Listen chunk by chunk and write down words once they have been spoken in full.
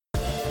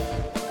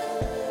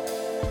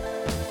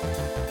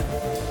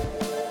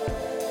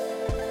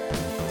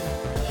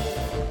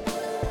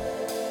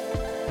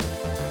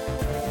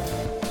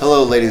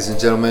Hello, ladies and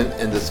gentlemen.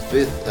 In this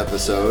fifth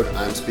episode,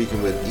 I'm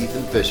speaking with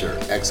Ethan Fisher,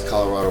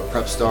 ex-Colorado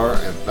prep star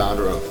and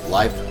founder of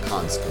Life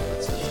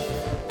Consequences.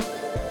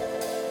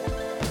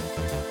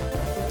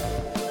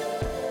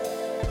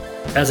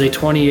 As a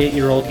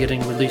 28-year-old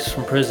getting released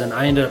from prison,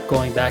 I ended up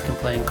going back and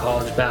playing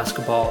college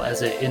basketball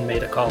as an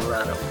inmate of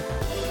Colorado.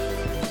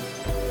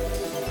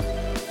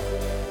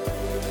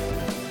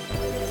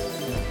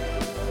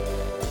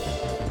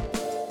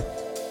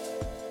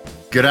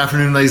 Good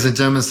afternoon, ladies and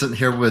gentlemen. Sitting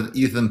here with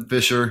Ethan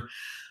Fisher,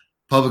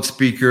 public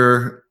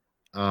speaker,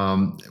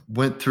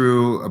 went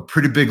through a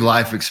pretty big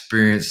life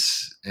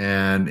experience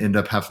and ended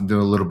up having to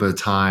do a little bit of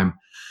time.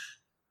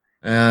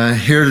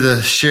 Here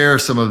to share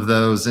some of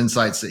those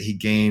insights that he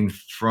gained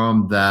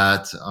from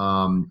that,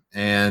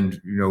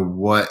 and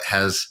what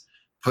has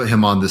put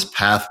him on this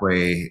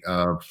pathway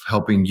of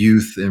helping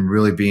youth and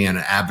really being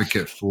an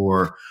advocate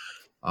for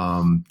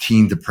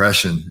teen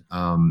depression,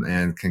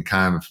 and can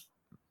kind of.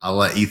 I'll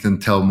let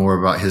Ethan tell more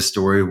about his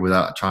story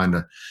without trying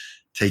to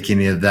take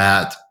any of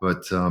that,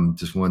 but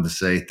just wanted to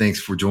say thanks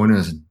for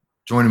joining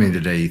me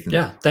today, Ethan.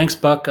 Yeah, thanks,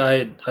 Buck.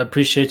 I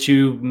appreciate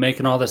you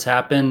making all this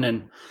happen,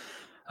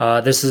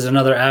 and this is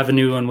another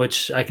avenue in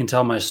which I can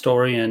tell my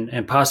story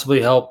and possibly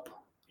help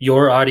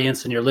your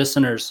audience and your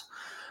listeners.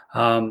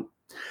 So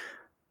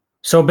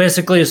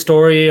basically a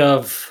story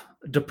of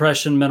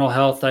depression, mental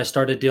health. I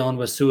started dealing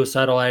with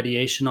suicidal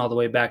ideation all the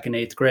way back in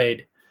 8th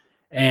grade.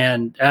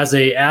 And as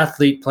an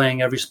athlete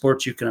playing every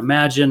sport you can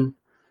imagine,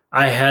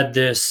 I had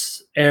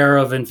this air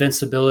of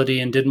invincibility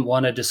and didn't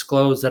want to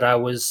disclose that I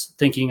was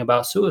thinking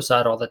about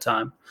suicide all the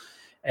time.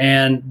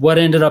 And what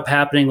ended up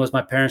happening was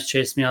my parents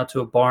chased me out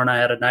to a bar, and I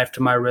had a knife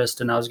to my wrist,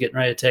 and I was getting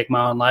ready to take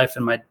my own life,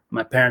 and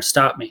my parents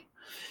stopped me.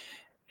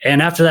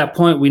 And after that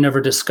point, we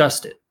never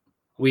discussed it.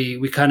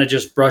 We kind of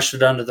just brushed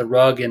it under the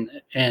rug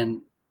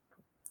and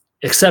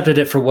accepted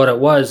it for what it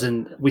was,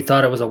 and we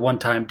thought it was a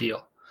one-time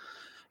deal.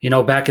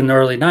 Back in the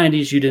early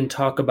 90s, you didn't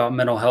talk about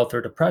mental health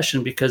or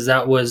depression because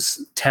that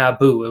was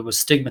taboo. It was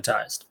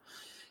stigmatized.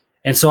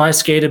 And so I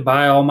skated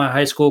by all my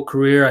high school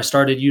career. I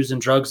started using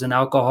drugs and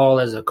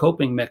alcohol as a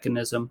coping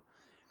mechanism.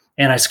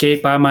 And I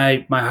skate by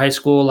my high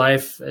school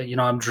life.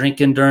 I'm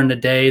drinking during the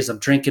days. I'm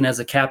drinking as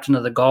a captain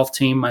of the golf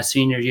team my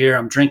senior year.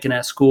 I'm drinking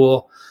at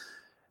school.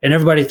 And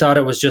everybody thought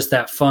it was just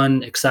that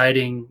fun,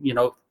 exciting,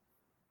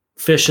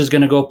 Fish is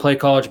going to go play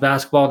college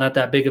basketball, not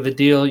that big of a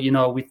deal.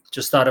 We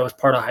just thought it was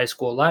part of high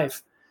school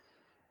life.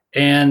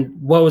 And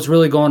what was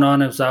really going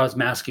on is I was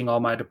masking all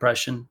my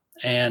depression.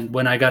 And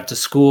when I got to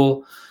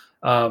school,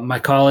 my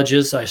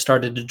colleges, I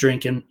started to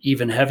drink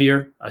even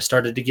heavier. I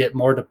started to get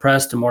more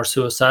depressed and more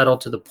suicidal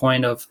to the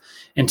point of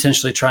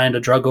intentionally trying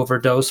to drug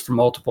overdose for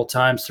multiple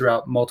times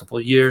throughout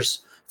multiple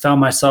years. Found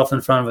myself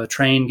in front of a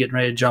train, getting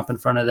ready to jump in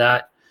front of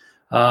that.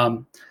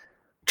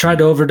 Tried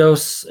to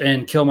overdose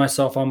and kill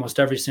myself almost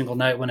every single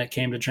night when it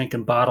came to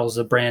drinking bottles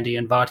of brandy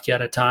and vodka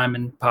at a time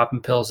and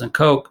popping pills and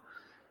Coke.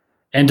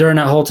 And during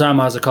that whole time,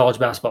 I was a college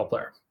basketball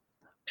player.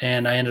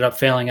 And I ended up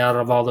failing out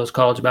of all those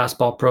college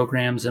basketball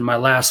programs. In my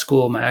last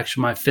school,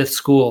 my fifth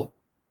school,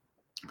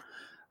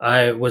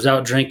 I was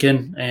out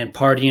drinking and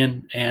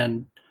partying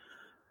and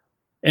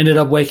ended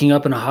up waking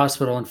up in a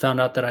hospital and found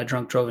out that I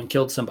drunk drove and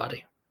killed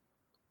somebody.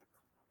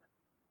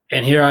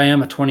 And here I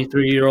am, a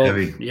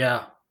 23-year-old.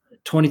 Yeah,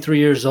 23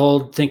 years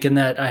old, thinking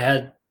that I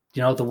had,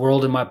 the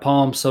world in my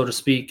palm, so to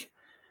speak.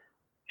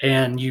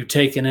 And you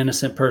take an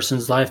innocent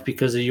person's life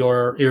because of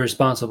your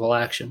irresponsible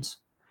actions.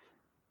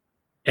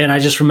 And I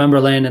just remember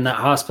laying in that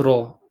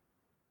hospital,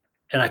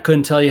 and I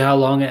couldn't tell you how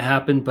long it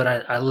happened, but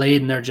I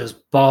laid in there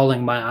just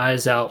bawling my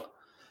eyes out.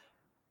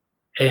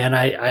 And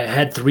I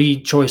had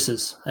three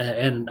choices,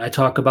 and I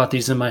talk about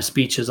these in my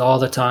speeches all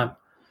the time.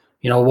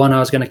 One, I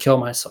was going to kill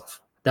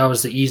myself. That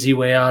was the easy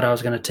way out. I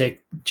was going to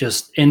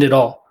just end it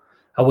all.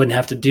 I wouldn't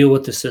have to deal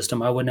with the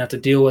system. I wouldn't have to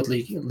deal with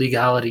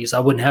legalities. I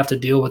wouldn't have to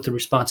deal with the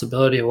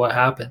responsibility of what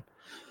happened.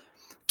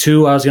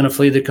 2, I was going to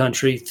flee the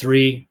country.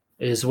 3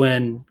 is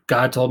when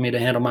God told me to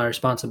handle my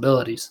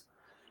responsibilities.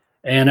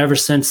 And ever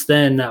since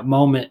then, that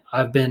moment,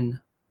 I've been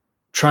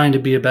trying to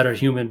be a better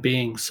human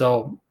being.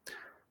 So,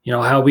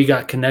 how we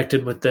got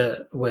connected with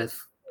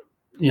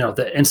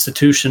the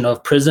institution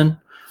of prison.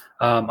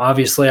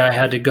 Obviously, I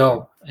had to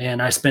go,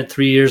 and I spent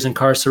 3 years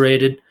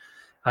incarcerated.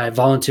 I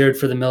volunteered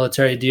for the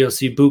military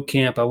DOC boot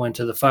camp. I went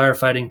to the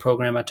firefighting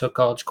program. I took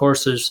college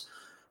courses.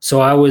 So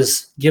I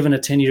was given a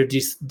 10-year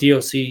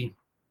DOC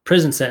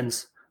prison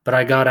sentence, but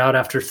I got out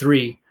after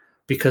 3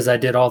 because I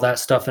did all that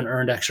stuff and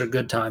earned extra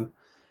good time.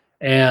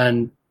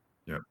 And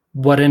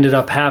what ended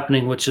up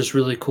happening, which is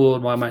really cool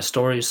and why my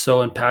story is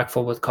so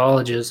impactful with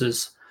colleges,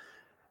 is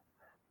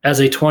as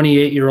a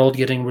 28-year-old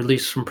getting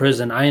released from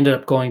prison, I ended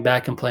up going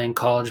back and playing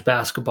college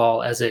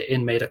basketball as an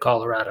inmate of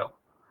Colorado.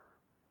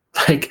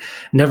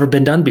 Never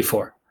been done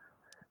before.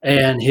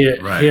 And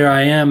here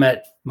I am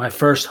at my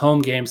first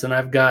home games, and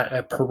I've got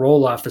a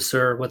parole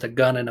officer with a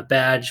gun and a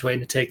badge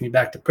waiting to take me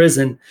back to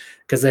prison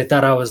because they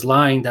thought I was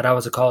lying that I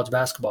was a college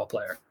basketball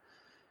player.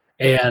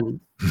 And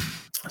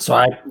so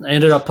I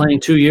ended up playing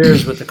 2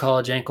 years with the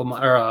college ankle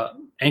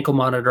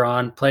monitor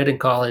on, played in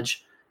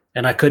college,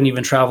 and I couldn't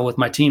even travel with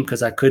my team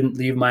because I couldn't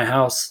leave my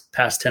house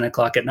past 10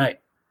 o'clock at night.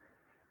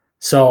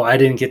 So I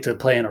didn't get to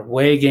play in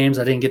away games.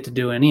 I didn't get to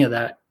do any of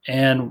that.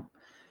 And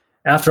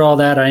after all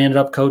that, I ended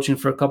up coaching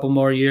for a couple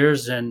more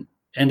years and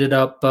ended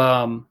up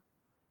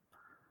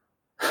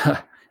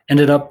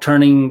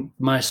turning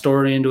my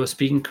story into a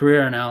speaking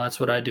career. And now that's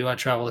what I do. I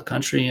travel the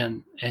country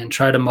and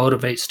try to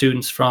motivate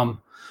students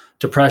from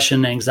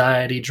depression,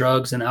 anxiety,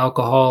 drugs, and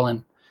alcohol.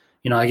 And,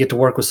 I get to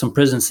work with some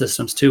prison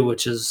systems too,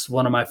 which is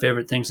one of my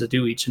favorite things to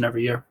do each and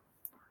every year.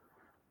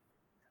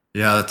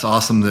 Yeah, that's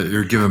awesome that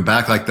you're giving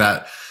back like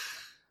that.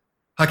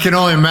 I can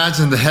only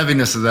imagine the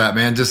heaviness of that,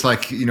 man. Just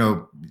like,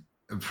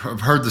 I've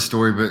heard the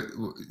story, but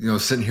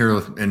sitting here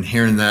and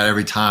hearing that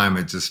every time,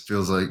 it just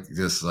feels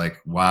like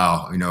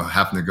wow,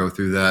 having to go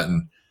through that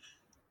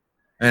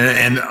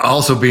and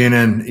also being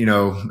in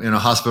a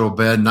hospital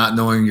bed, not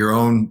knowing your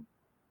own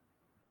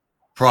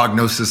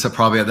prognosis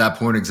probably at that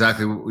point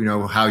exactly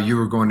how you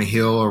were going to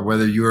heal or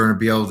whether you were going to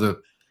be able to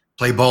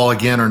play ball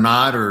again or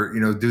not, or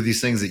do these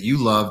things that you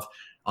loved,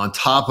 on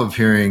top of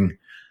hearing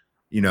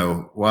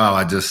wow,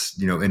 I just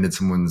ended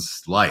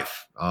someone's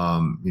life.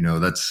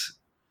 That's,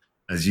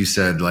 as you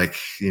said, I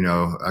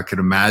could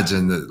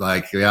imagine that,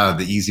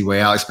 the easy way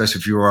out,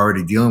 especially if you were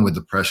already dealing with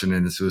depression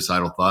and the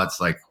suicidal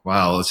thoughts,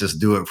 wow, let's just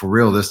do it for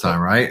real this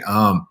time. Right.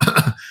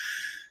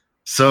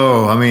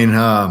 So,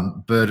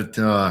 but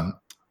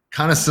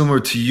kind of similar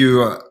to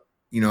you,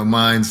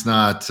 mine's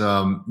not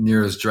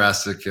near as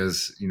drastic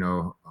as,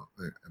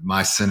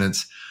 my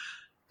sentence.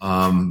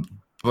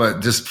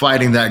 But just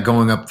fighting that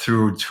going up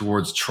through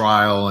towards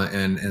trial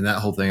and that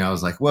whole thing, I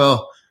was like,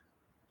 well,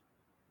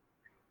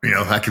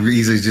 I could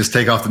easily just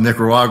take off to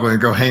Nicaragua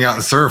and go hang out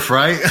and surf,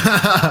 right?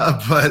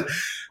 But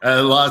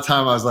a lot of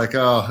time I was like,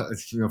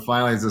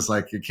 finally it's just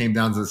it came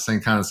down to the same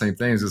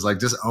things. It's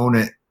just own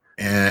it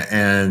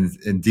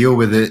and deal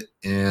with it.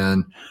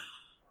 And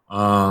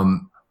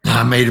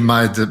I made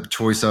my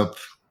choice up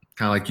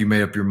kind of like you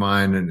made up your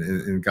mind,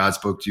 and God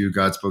spoke to you.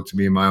 God spoke to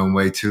me in my own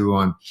way too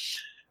on,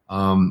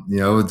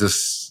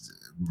 just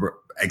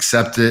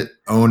accept it,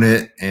 own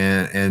it,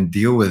 and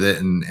deal with it,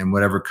 and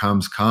whatever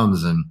comes.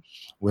 And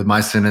with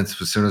my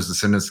sentence, as soon as the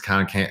sentence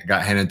kind of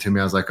got handed to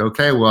me, I was like,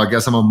 okay, well, I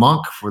guess I'm a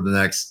monk for the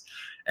next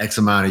X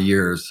amount of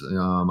years.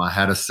 I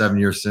had a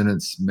 7-year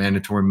sentence,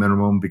 mandatory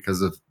minimum,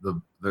 because of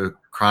the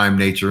crime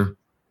nature,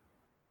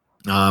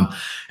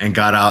 and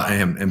got out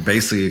and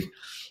basically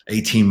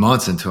 18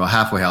 months into a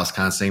halfway house,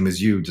 kind of same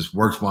as you, just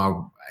worked my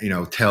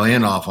tail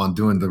end off on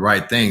doing the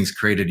right things,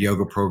 created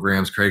yoga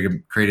programs,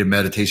 created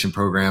meditation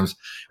programs,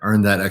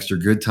 earned that extra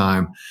good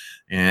time,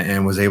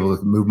 and was able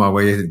to move my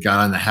way, got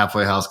on the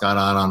halfway house, got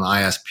out on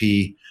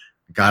ISP,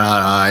 got out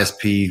of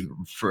ISP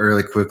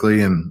fairly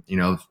quickly, and,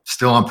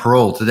 still on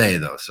parole today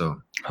though. So,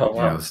 oh,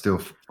 wow. Still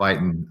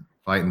fighting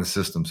the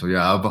system. So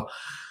yeah,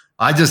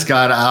 I just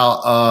got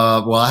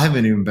out. Well, I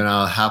haven't even been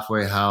out of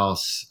halfway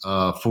house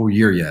full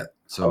year yet.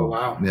 So, oh,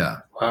 wow. Yeah.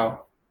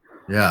 Wow.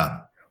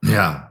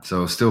 Yeah.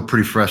 So still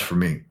pretty fresh for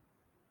me.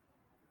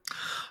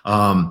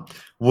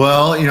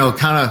 Well,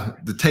 kind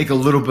of to take a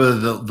little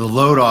bit of the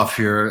load off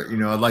here,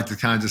 I'd like to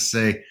kind of just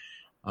say,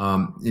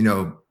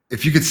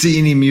 if you could see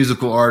any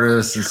musical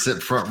artist and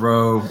sit front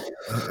row,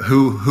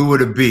 who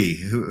would it be?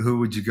 Who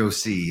would you go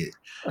see?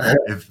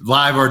 If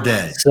live or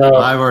dead?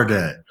 Live or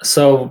dead?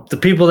 So the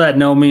people that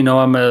know me know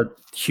I'm a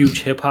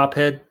huge hip hop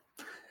head.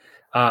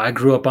 I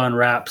grew up on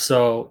rap.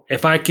 So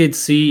if I could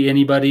see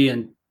anybody,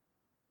 and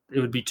it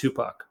would be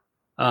Tupac.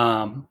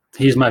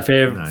 He's my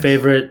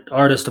favorite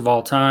artist of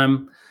all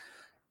time.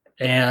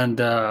 And,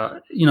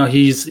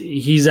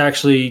 he's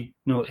actually,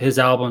 his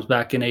albums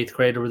back in 8th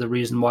grade were the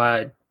reason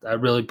why I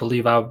really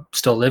believe I'm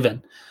still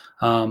living.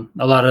 A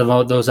lot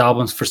of those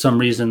albums, for some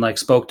reason,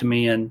 spoke to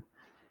me. And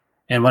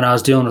when I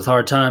was dealing with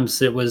hard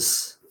times, it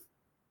was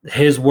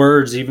his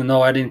words, even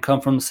though I didn't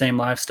come from the same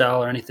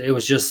lifestyle or anything. It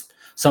was just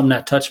something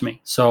that touched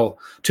me. So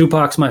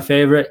Tupac's my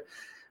favorite.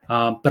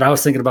 But I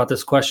was thinking about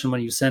this question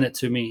when you sent it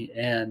to me,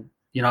 and,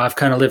 I've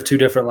kind of lived 2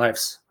 different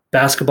lives.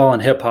 Basketball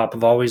and hip hop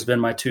have always been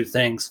my 2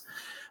 things.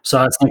 So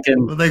I was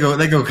thinking, well, they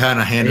go kind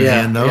of hand in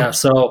hand though. Yeah.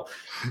 So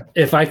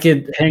if I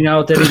could hang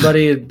out with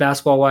anybody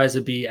basketball wise,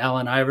 it'd be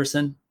Allen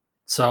Iverson.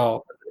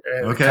 So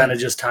it kind of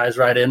just ties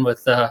right in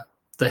with the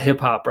hip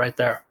hop right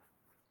there.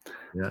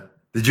 Yeah.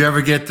 Did you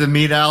ever get to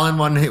meet Allen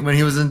when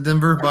he was in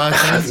Denver by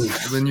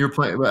chance? When you were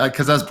playing,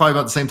 because that's probably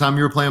about the same time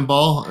you were playing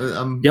ball.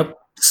 Yep.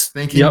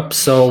 Thinking. Yep.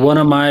 So one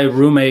of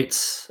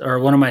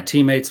my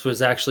teammates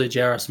was actually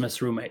J.R.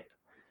 Smith's roommate.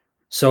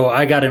 So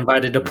I got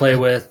invited to play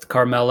with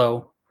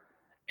Carmelo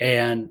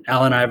and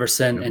Allen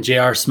Iverson and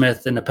J.R.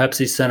 Smith in the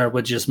Pepsi Center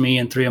with just me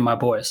and 3 of my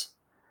boys.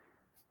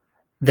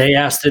 They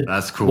asked it.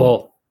 That's cool.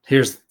 Well,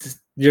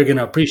 you're going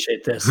to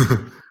appreciate this.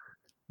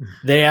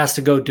 They asked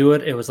to go do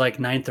it. It was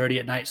 9:30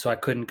 at night, so I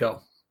couldn't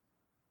go.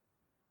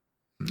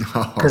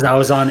 Because I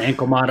was on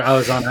ankle monitor. I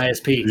was on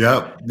ISP.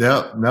 Yep.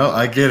 No,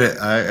 I get it.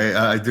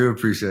 I do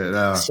appreciate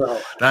it.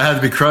 So that had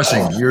to be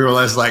crushing. You were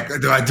less do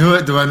I do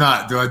it? Do I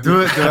not? Do I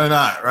do it? Do I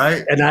not?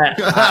 Right? And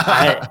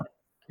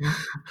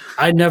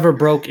I never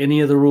broke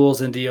any of the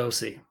rules in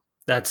DOC.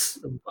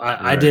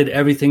 I did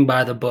everything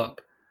by the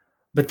book.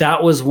 But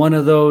that was one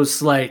of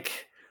those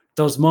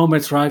those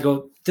moments where I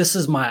go, this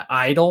is my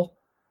idol.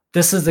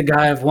 This is the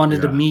guy I've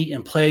wanted to meet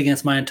and play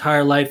against my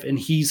entire life, and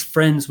he's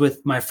friends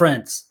with my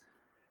friends.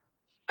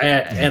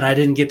 And I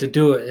didn't get to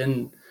do it.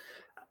 And,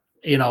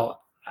 you know,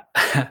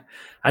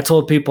 I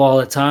told people all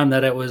the time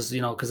that it was,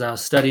 you know, because I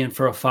was studying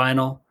for a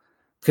final,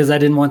 because I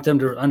didn't want them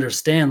to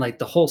understand, like,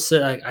 the whole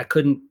I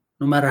couldn't,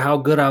 no matter how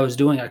good I was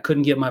doing, I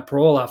couldn't get my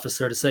parole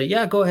officer to say,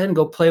 yeah, go ahead and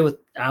go play with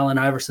Allen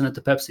Iverson at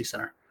the Pepsi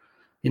Center.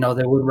 You know,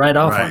 they would write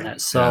off on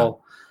that.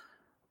 So,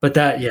 but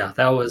that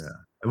was.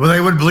 Well,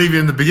 they wouldn't believe you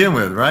in the begin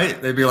with, right?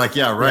 They'd be like,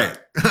 yeah, right.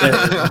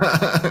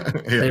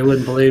 They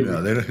wouldn't believe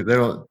me. They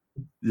don't.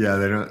 Yeah,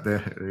 they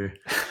don't.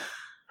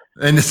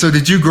 And so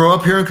did you grow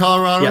up here in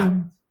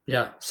Colorado?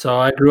 Yeah. So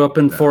I grew up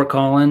in Fort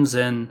Collins,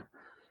 and,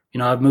 you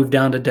know, I've moved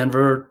down to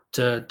Denver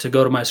to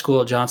go to my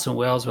school at Johnson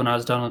Wales when I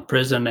was done with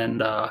prison.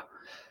 And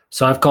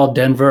so I've called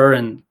Denver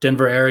and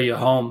Denver area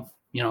home,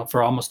 you know,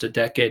 for almost a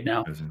decade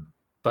now.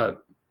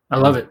 But I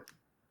love it.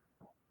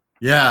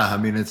 Yeah, I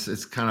mean,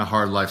 it's kind of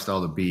hard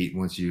lifestyle to beat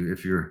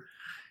if you're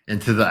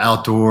into the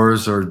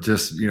outdoors or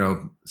just, you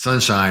know,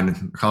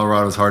 sunshine.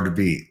 Colorado's hard to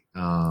beat.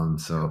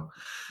 So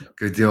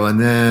good deal. And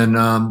then,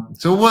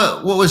 so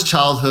what was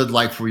childhood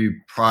like for you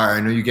prior? I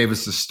know you gave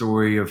us the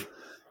story of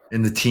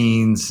in the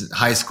teens,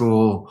 high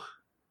school,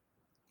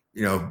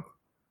 you know,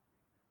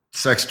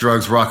 sex,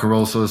 drugs, rock and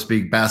roll, so to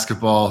speak,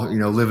 basketball, you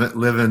know,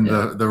 living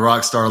the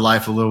rock star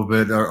life a little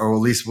bit, or at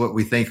least what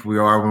we think we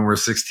are when we're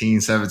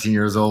 16, 17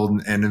 years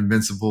old and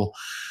invincible.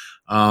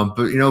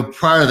 But, you know,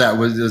 prior to that,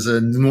 was a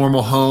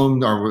normal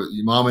home, or were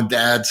your mom and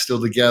dad still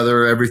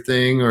together,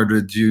 everything, or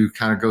did you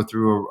kind of go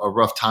through a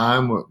rough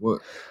time?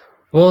 What?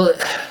 Well,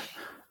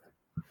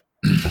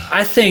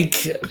 I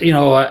think, you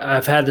know,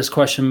 I've had this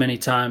question many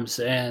times,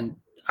 and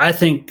I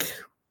think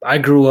I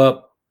grew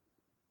up,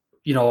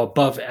 you know,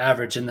 above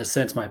average in the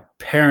sense my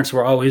parents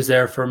were always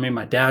there for me.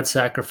 My dad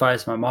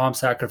sacrificed, my mom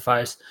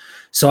sacrificed.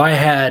 So I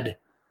had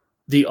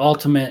the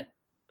ultimate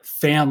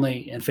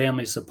family and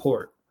family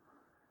support.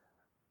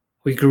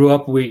 We grew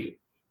up, we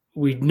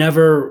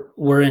never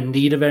were in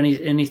need of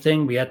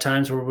anything. We had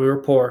times where we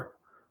were poor,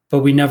 but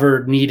we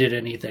never needed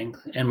anything.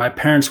 And my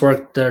parents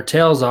worked their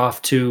tails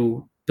off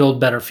to build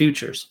better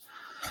futures.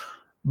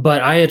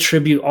 But I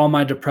attribute all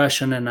my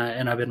depression, and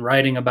I've been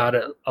writing about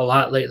it a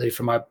lot lately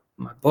for my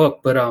book,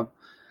 but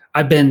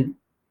I've been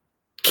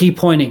key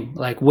pointing,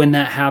 like, when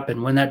that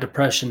happened, when that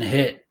depression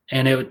hit.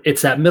 And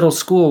it's that middle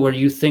school where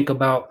you think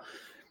about,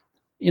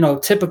 you know,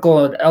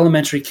 typical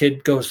elementary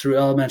kid goes through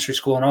elementary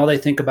school and all they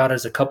think about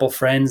is a couple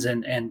friends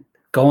and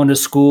going to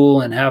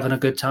school and having a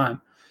good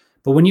time.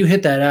 But when you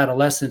hit that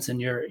adolescence and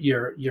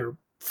you're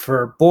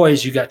for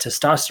boys, you got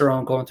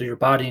testosterone going through your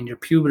body and your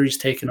puberty's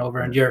taking over,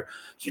 and you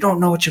don't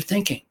know what you're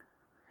thinking.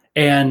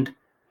 And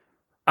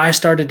I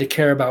started to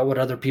care about what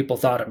other people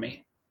thought of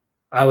me.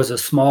 I was a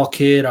small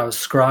kid. I was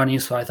scrawny,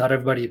 so I thought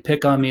everybody would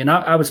pick on me. And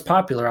I was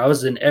popular. I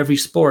was in every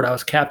sport. I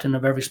was captain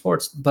of every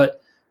sport.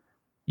 But,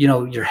 you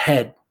know, your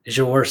head is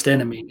your worst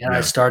enemy. And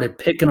I started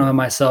picking on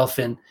myself,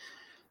 and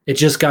it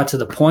just got to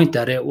the point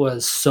that it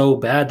was so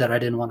bad that I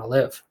didn't want to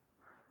live.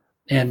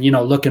 And, you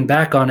know, looking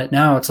back on it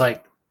now, it's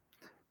like,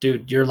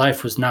 dude, your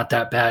life was not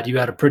that bad. You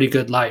had a pretty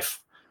good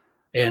life.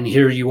 And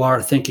here you are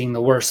thinking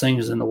the worst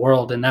things in the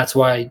world. And that's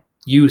why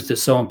youth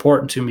is so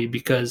important to me,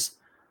 because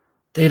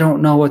they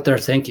don't know what they're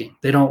thinking.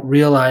 They don't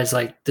realize,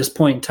 like, this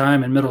point in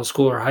time in middle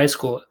school or high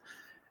school,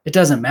 it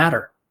doesn't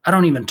matter. I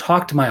don't even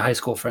talk to my high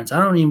school friends.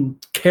 I don't even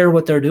care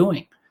what they're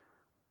doing.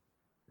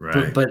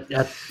 Right. But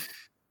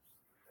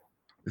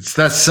it's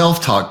that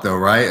self-talk though,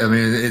 right? I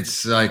mean,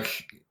 it's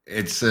like,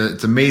 it's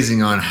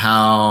amazing on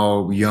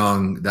how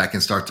young that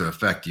can start to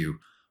affect you,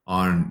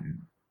 on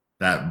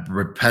that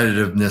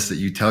repetitiveness that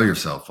you tell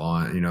yourself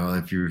on, you know,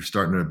 if you're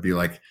starting to be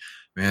like,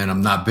 man,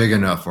 I'm not big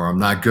enough, or I'm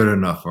not good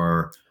enough,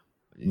 or,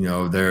 you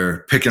know,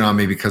 they're picking on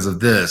me because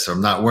of this, or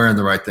I'm not wearing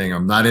the right thing, or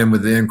I'm not in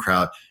with the in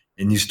crowd.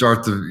 And you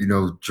start to, you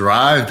know,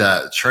 drive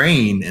that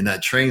train, and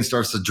that train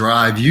starts to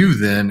drive you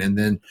then. And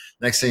then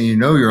next thing you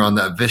know, you're on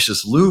that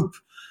vicious loop.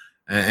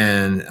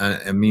 And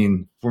I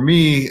mean, for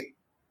me,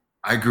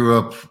 I grew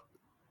up,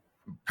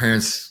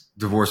 parents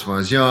divorced when I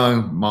was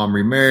young, mom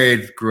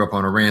remarried, grew up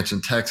on a ranch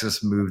in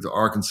Texas, moved to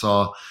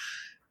Arkansas,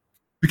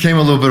 became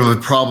a little bit of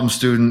a problem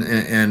student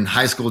in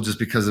high school just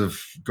because of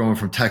going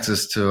from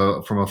Texas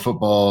from a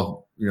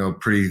football, you know,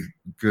 pretty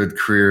good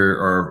career,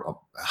 or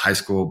high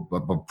school,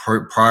 but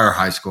prior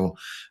high school,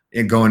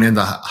 and going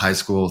into high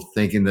school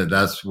thinking that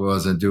that's what I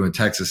was doing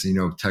Texas, you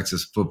know,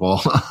 Texas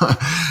football.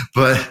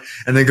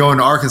 And then going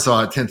to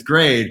Arkansas at 10th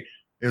grade,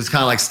 it was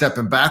kind of like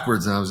stepping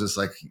backwards. And I was just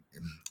like,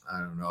 I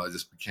don't know.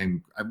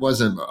 I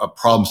wasn't a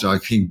problem student. I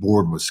became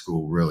bored with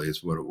school, really,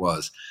 is what it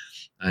was.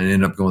 I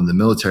ended up going to the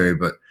military,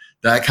 but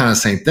that kind of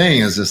same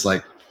thing is just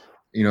like,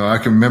 you know, I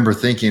can remember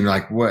thinking,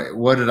 like,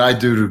 what did I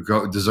do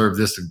to deserve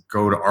this, to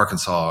go to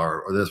Arkansas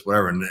or this,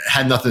 whatever. And it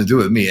had nothing to do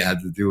with me. It had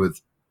to do with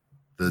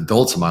the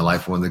adults in my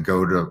life wanting to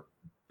go to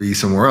be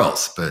somewhere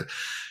else. But,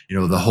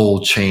 the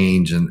whole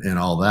change and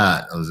all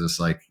that. I was just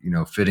like,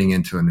 fitting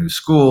into a new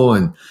school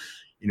and,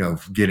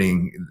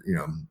 getting,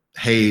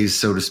 haze,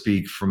 so to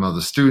speak, from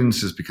other students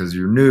just because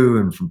you're new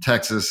and from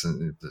Texas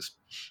and just,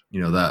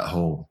 that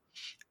whole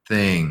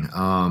thing.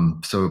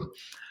 So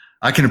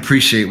I can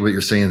appreciate what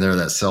you're saying there,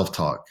 that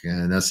self-talk.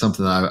 And that's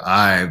something that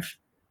I've,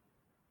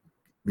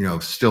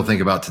 still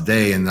think about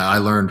today. And I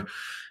learned,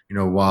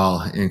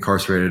 while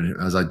incarcerated,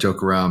 as I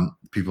joke around,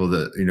 people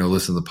that,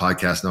 listen to the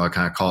podcast know I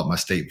kind of call it my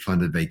state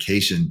funded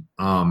vacation,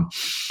 on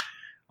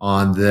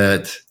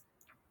that.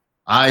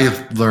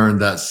 I've learned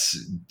that's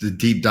the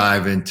deep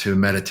dive into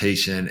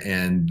meditation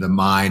and the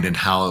mind and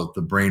how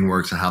the brain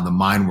works and how the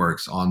mind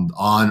works on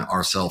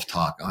our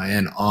self-talk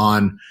and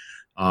on,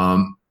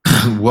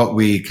 what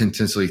we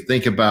continuously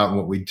think about,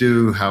 what we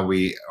do, how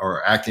we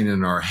are acting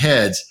in our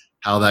heads,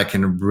 how that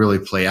can really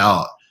play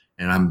out.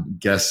 And I'm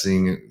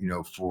guessing,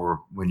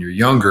 for when you're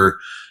younger,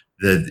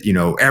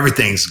 that,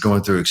 everything's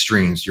going through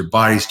extremes. Your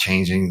body's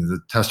changing, the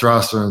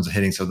testosterone's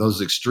hitting. So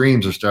those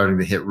extremes are starting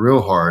to hit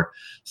real hard.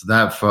 So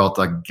that felt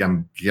like,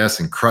 I'm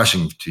guessing,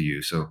 crushing to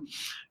you. So,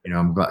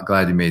 I'm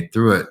glad you made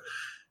through it.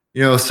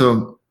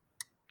 So,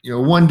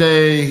 one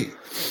day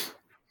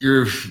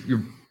you're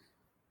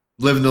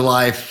living the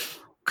life,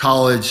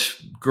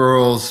 college,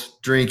 girls,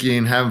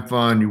 drinking, having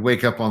fun. You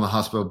wake up on the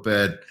hospital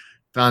bed,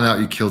 found out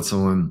you killed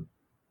someone.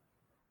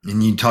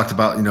 And you talked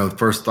about, the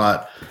first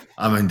thought,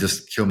 I'm going to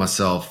just kill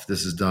myself.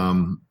 This is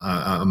dumb.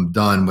 I'm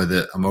done with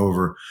it. I'm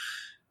over.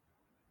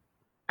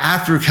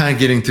 After kind of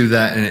getting through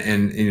that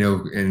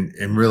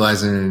and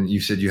realizing, and you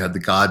said you had the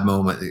God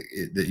moment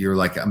that you're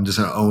like, I'm just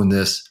going to own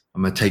this.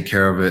 I'm going to take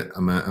care of it.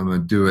 I'm going to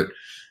do it.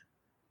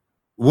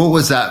 What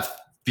was that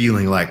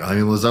feeling like? I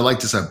mean, was there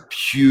like just a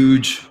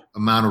huge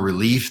amount of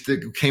relief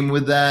that came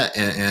with that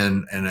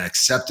and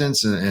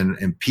acceptance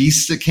and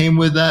peace that came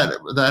with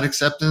that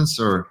acceptance,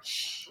 or?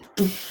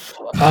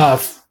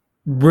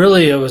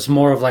 Really, it was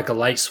more of like a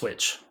light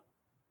switch.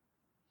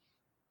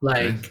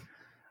 Like, okay.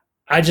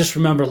 I just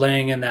remember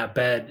laying in that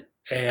bed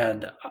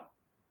and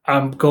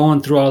I'm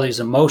going through all these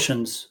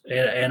emotions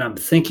and I'm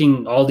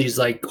thinking all these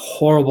like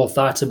horrible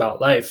thoughts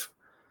about life.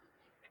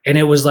 And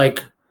it was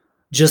like,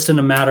 just in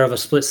a matter of a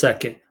split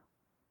second,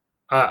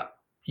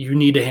 you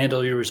need to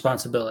handle your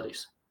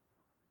responsibilities.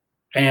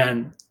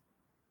 And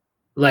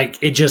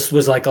like, it just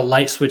was like a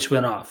light switch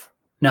went off.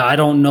 Now, I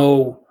don't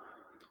know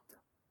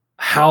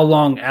how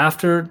long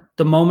after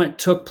the moment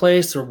took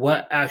place or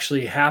what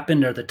actually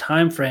happened or the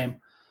time frame,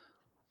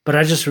 but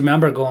I just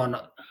remember going,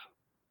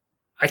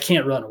 I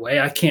can't run away.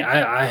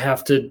 I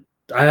have to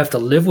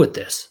live with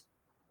this.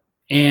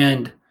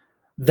 And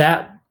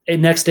that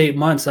next 8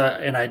 months,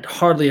 and I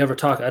hardly ever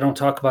I don't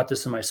talk about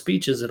this in my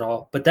speeches at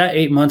all, but that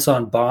 8 months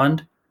on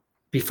bond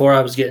before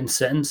I was getting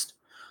sentenced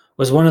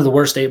was one of the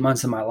worst 8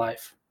 months of my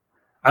life.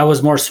 I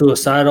was more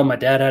suicidal. My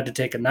dad had to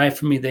take a knife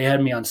from me. They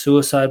had me on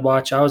suicide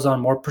watch. I was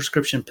on more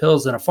prescription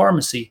pills than a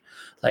pharmacy,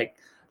 like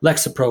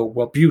Lexapro,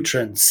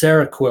 Wellbutrin,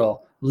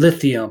 Seroquel,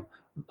 lithium,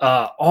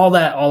 all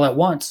that all at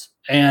once.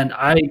 And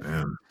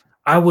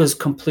I was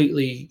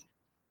completely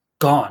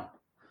gone.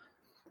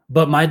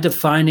 But I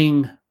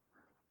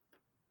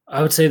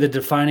would say the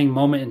defining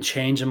moment and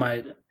change in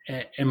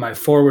my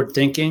forward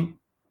thinking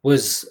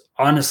was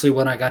honestly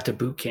when I got to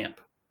boot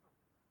camp.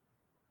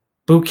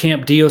 Boot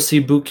camp,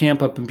 DOC boot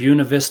camp up in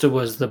Buena Vista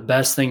was the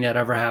best thing that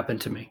ever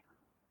happened to me.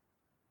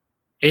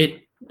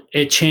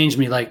 It changed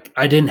me. Like,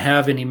 I didn't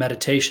have any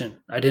meditation.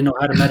 I didn't know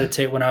how to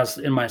meditate when I was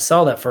in my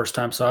cell that first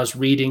time. So I was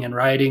reading and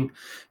writing.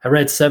 I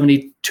read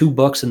 72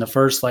 books in the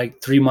first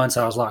 3 months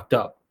I was locked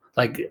up.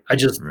 Like, I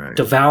just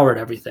devoured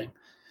everything.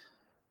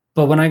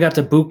 But when I got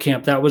to boot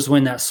camp, that was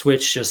when that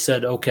switch just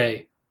said,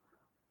 okay,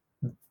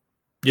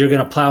 you're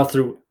going to plow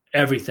through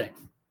everything.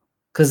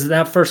 Because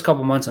that first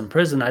couple months in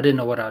prison, I didn't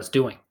know what I was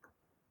doing.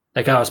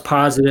 Like, I was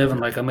positive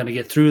and like, I'm going to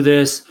get through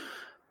this.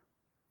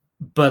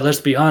 But let's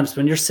be honest,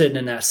 when you're sitting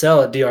in that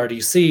cell at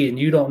DRDC and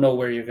you don't know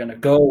where you're going to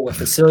go, what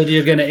facility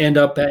you're going to end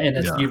up at,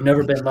 and you've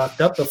never been locked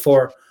up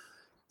before,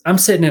 I'm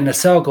sitting in a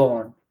cell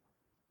going,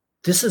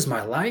 this is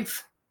my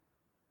life.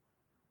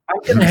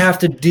 I'm going to have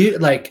to do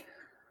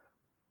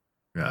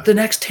the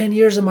next 10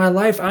 years of my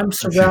life, I'm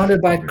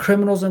surrounded by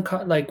criminals and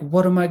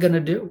what am I going to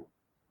do?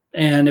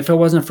 And if it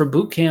wasn't for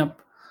boot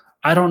camp,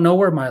 I don't know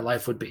where my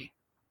life would be.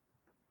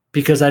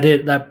 Because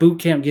that boot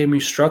camp gave me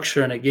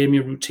structure and it gave me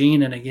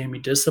routine and it gave me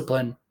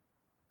discipline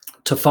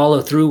to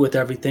follow through with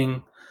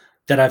everything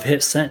that I've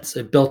hit since.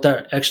 It built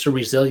that extra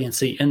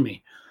resiliency in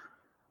me.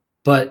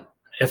 But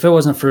if it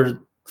wasn't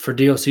for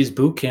DOC's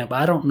boot camp,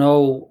 I don't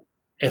know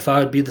if I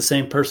would be the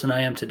same person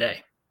I am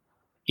today.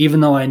 Even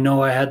though I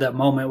know I had that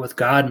moment with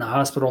God in the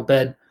hospital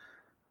bed,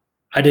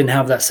 I didn't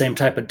have that same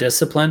type of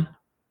discipline.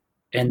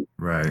 And,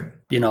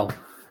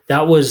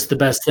 that was the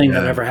best thing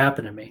that ever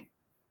happened to me.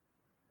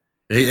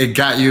 It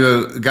got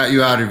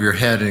you out of your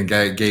head and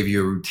gave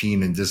you a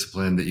routine and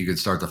discipline that you could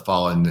start to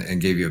follow and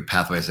gave you a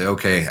pathway to say,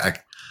 okay, I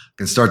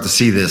can start to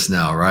see this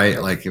now,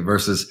 right? Like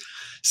versus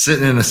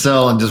sitting in a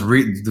cell and just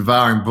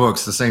devouring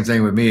books. The same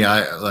thing with me.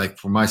 I like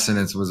for my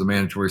sentence, it was a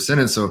mandatory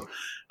sentence, so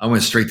I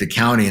went straight to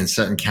county and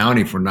sat in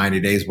county for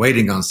 90 days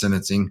waiting on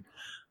sentencing.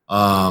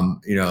 You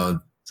know,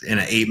 in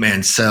an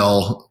 8-man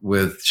cell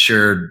with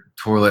shared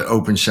toilet,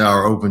 open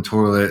shower, open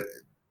toilet,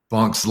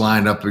 bunks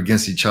lined up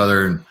against each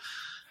other, and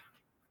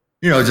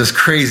you know, just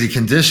crazy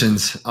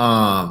conditions.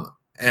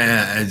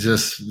 And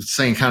just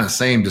same,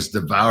 just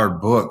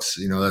devoured books.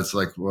 You know, that's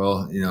like,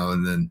 well, you know,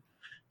 and then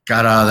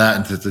got out of that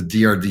into the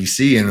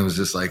DRDC, and it was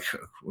just like,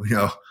 you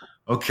know,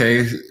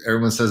 okay,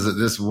 everyone says that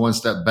this is one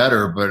step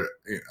better, but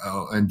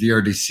in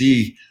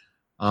DRDC,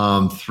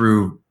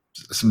 through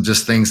some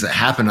just things that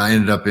happened, I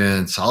ended up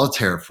in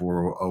solitaire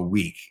for a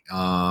week,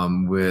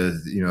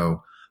 with, you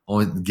know,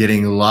 only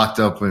getting locked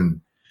up and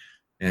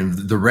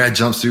the red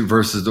jumpsuit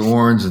versus the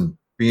orange, and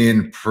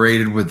being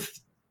paraded with,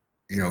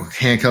 you know,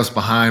 handcuffs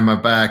behind my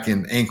back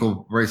and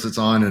ankle bracelets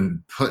on,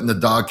 and put in the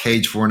dog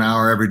cage for an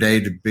hour every day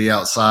to be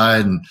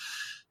outside. And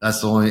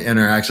that's the only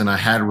interaction I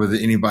had with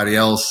anybody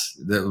else.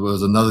 That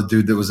was another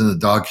dude that was in the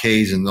dog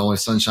cage, and the only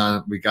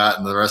sunshine we got,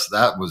 and the rest of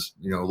that was,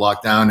 you know,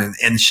 locked down and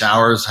in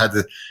showers, had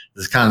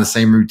this kind of the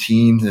same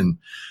routine. And,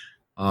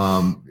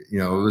 you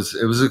know,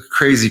 it was a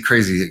crazy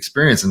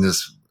experience. And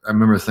I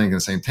remember thinking the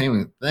same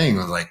thing.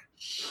 I was like,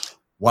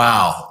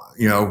 wow,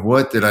 you know,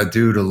 what did I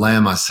do to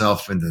land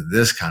myself into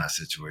this kind of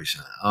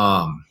situation?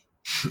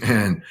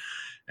 And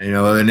you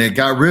know, and it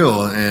got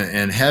real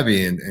and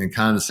heavy, and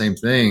kind of the same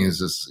thing is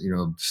just, you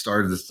know,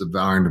 started this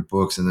devouring the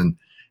books, and then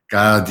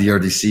got out of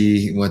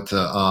DRDC, went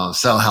to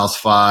Cell House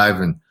 5,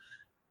 and,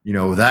 you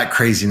know, that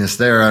craziness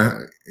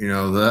there, you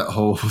know, that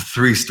whole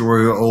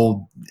 3-story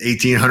old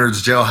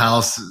 1800s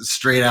jailhouse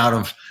straight out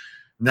of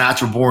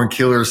Natural Born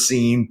Killer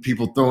scene,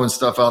 people throwing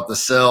stuff out the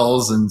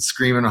cells and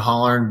screaming and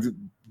hollering,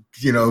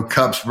 you know,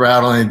 cups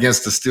rattling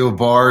against the steel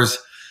bars.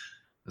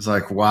 It's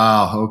like,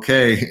 wow,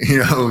 okay, you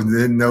know,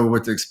 didn't know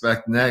what to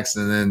expect next.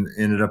 And then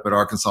ended up at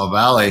Arkansas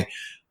Valley,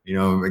 you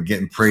know,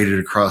 getting paraded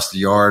across the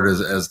yard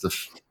as the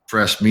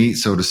fresh meat,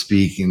 so to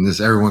speak. And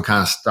this, everyone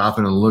kind of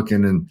stopping and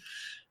looking,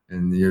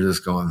 and you're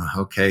just going,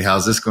 okay,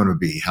 how's this going to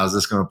be? How's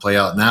this going to play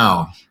out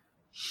now?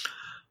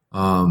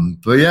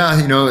 But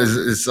yeah, you know,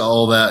 it's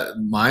all that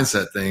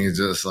mindset thing. It's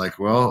just like,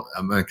 well,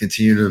 I'm going to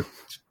continue to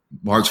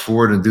march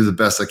forward and do the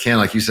best I can.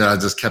 Like you said, I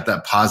just kept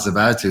that positive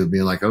attitude,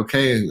 being like,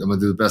 okay, I'm going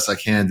to do the best I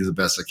can,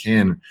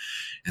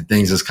 And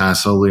things just kind of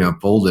slowly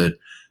unfolded.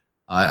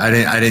 I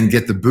didn't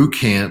get the boot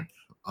camp,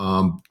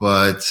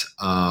 but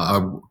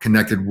I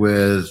connected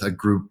with a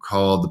group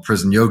called the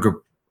Prison Yoga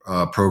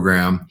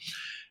Program,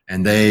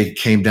 and they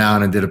came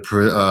down and did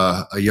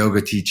a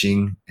yoga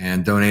teaching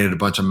and donated a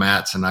bunch of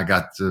mats, and I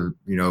got to,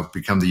 you know,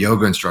 become the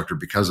yoga instructor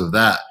because of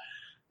that.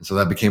 And so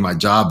that became my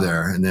job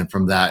there. And then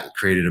from that,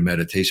 created a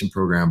meditation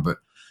program. But,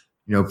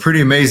 you know,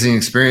 pretty amazing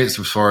experience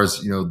as far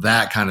as, you know,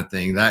 that kind of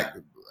thing that,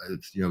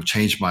 you know,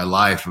 changed my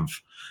life of,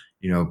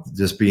 you know,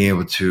 just being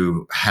able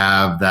to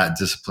have that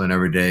discipline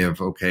every day of,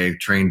 okay,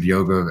 trained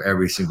yoga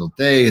every single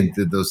day and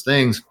did those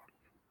things.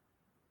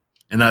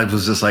 And I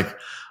was just like,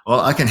 well,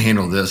 I can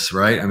handle this,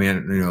 right? I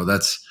mean, you know,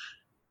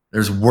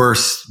 there's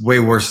way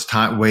worse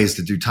ways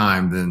to do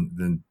time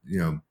than, you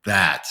know,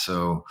 that.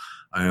 So,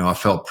 I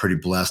felt pretty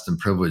blessed and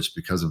privileged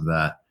because of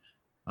that.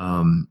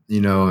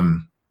 You know,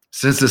 and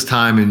since this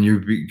time, and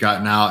you've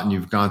gotten out and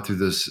you've gone through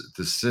this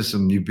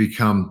system, you've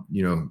become,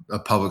 you know, a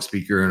public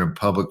speaker and a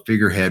public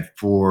figurehead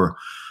for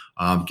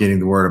getting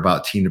the word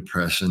about teen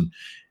depression.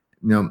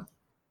 You know,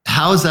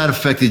 how has that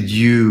affected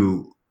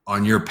you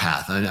on your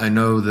path? I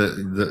know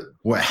that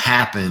what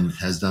happened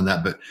has done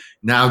that, but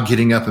now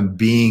getting up and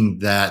being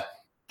that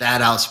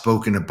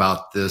outspoken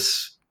about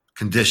this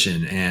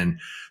condition, and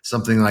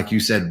something like you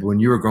said when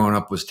you were growing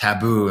up was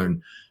taboo,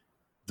 and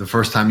the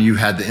first time you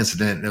had the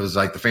incident, it was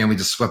like the family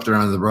just swept it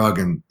under the rug,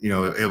 and, you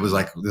know, it was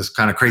like this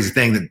kind of crazy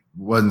thing that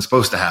wasn't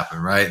supposed to happen,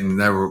 right? And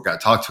never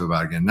got talked to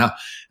about again.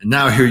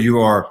 Now here you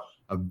are,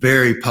 a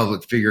very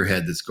public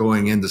figurehead that's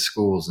going into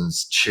schools and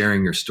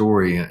sharing your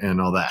story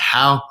and all that.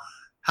 How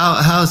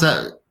has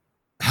that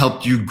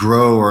helped you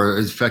grow or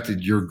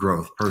affected your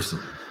growth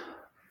personally?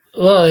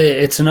 Well,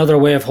 it's another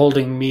way of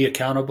holding me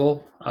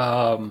accountable.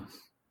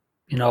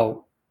 You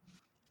know,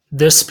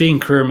 this speaking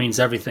career means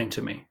everything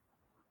to me.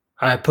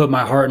 I put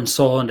my heart and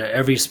soul into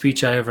every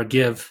speech I ever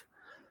give.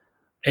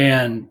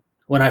 And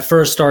when I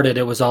first started,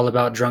 it was all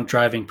about drunk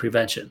driving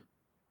prevention.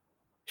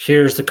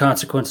 Here's the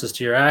consequences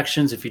to your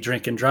actions if you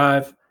drink and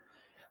drive.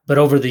 But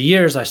over the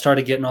years, I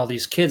started getting all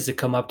these kids that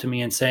come up to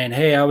me and saying,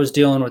 hey, I was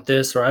dealing with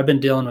this, or I've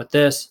been dealing with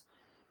this.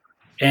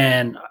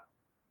 And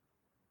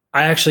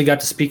I actually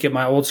got to speak at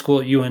my old school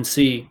at UNC,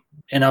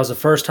 and that was the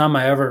first time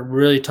I ever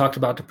really talked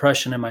about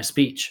depression in my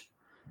speech.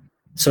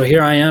 So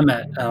here I am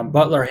at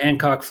Butler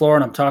Hancock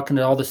Florida, and I'm talking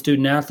to all the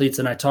student athletes,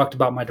 and I talked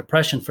about my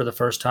depression for the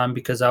first time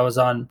because I was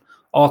on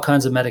all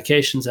kinds of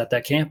medications at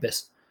that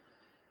campus.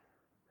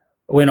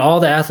 When all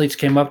the athletes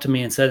came up to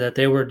me and said that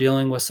they were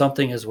dealing with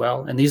something as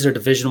well, and these are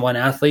Division I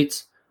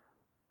athletes,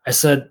 I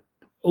said,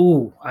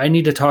 ooh, I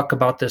need to talk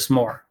about this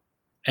more.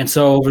 And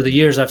so over the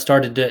years, I've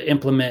started to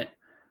implement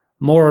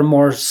more and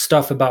more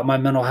stuff about my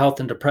mental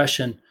health and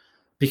depression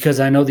because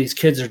I know these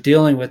kids are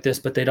dealing with this,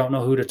 but they don't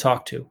know who to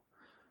talk to.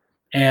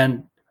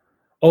 And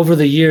over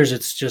the years,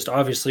 it's just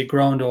obviously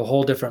grown to a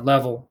whole different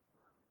level.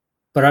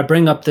 But I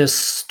bring up this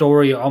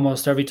story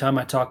almost every time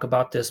I talk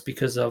about this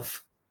because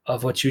of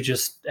what you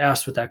just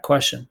asked with that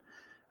question.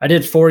 I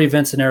did 4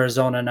 events in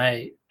Arizona,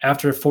 and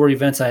after 4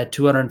 events, I had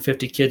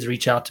 250 kids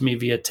reach out to me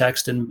via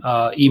text and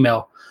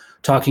email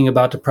talking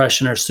about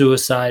depression or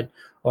suicide,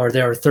 or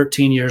they were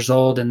 13 years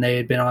old and they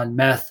had been on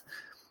meth.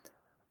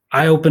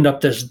 I opened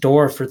up this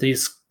door for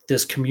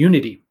this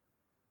community.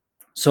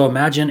 So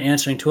imagine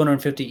answering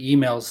 250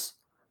 emails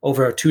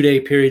over a 2-day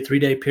period,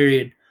 3-day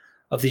period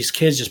of these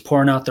kids just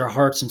pouring out their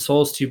hearts and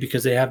souls to you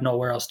because they have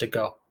nowhere else to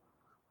go.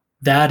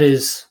 That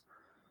is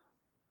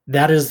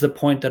the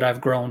point that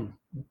I've grown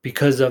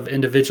because of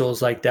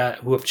individuals like that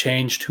who have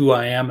changed who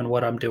I am and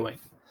what I'm doing.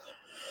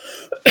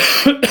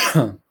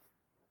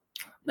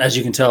 As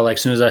you can tell, like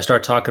as soon as I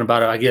start talking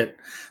about it, I get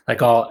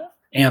like all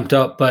amped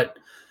up. But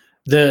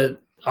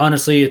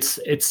honestly,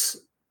 it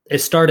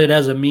started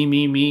as a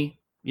me.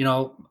 You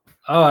know,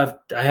 I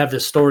have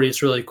this story.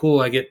 It's really cool.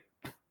 I get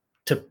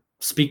to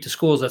speak to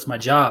schools. That's my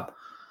job.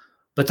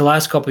 But the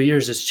last couple of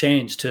years, it's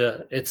changed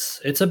to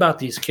it's about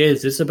these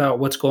kids. It's about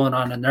what's going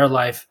on in their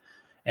life.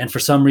 And for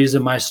some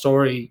reason, my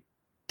story,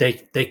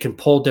 they can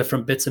pull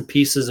different bits and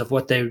pieces of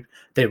what they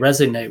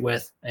resonate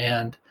with.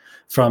 And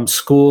from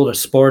school to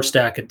sports to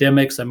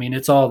academics, I mean,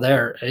 it's all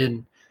there.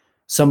 And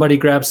somebody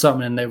grabs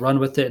something and they run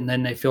with it, and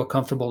then they feel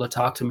comfortable to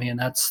talk to me. And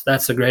that's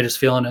the greatest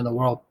feeling in the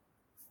world.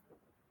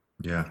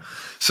 Yeah.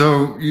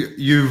 So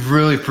you've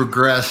really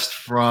progressed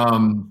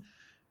from,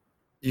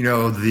 you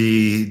know,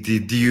 the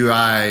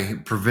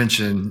DUI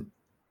prevention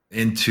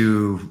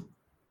into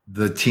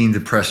the teen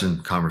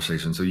depression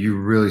conversation. So you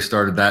really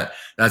started that.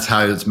 That's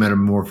how it's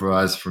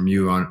metamorphosed from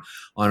you on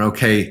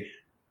okay.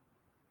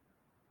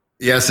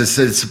 Yes, it's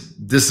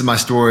this is my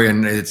story,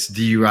 and it's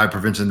DUI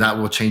prevention that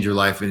will change your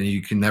life, and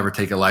you can never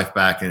take a life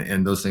back,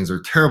 and those things are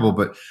terrible.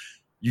 But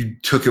you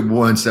took it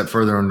one step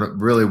further,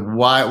 and really,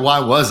 why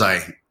was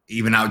I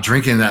even out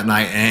drinking that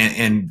night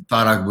and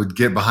thought I would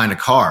get behind a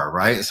car,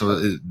 right?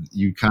 So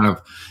you kind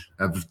of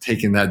have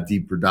taken that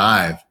deeper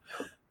dive,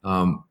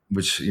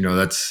 which, you know,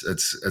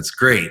 that's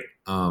great.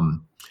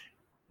 You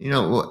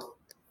know,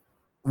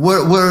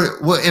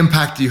 what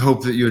impact do you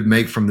hope that you would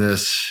make from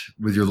this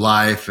with your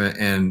life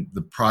and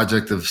the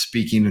project of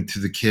speaking to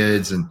the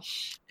kids and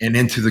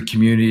into the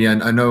community?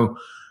 And I know,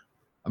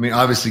 I mean,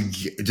 obviously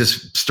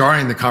just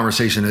starting the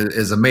conversation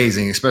is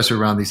amazing, especially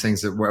around these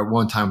things that were at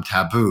one time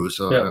taboo.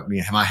 So, yeah. I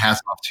mean, my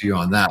hat's off to you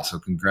on that. So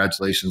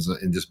congratulations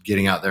in just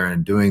getting out there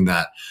and doing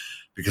that,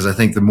 because I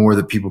think the more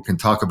that people can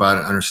talk about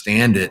it,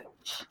 understand it,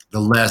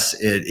 the less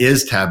it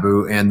is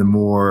taboo, and the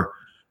more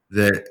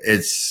that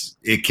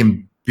it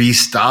can be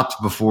stopped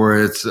before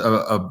it's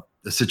a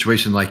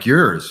situation like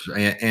yours.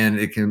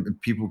 And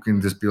people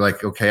can just be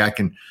like, okay, I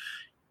can,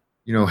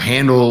 you know,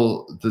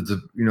 handle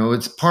you know,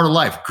 it's part of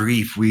life.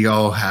 Grief. We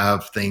all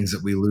have things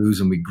that we lose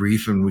and we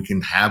grieve, and we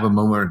can have a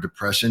moment of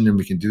depression, and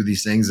we can do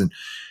these things. And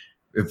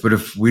but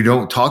if we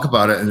don't talk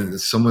about it, and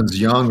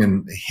someone's young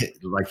and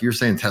like you're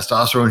saying,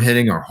 testosterone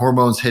hitting or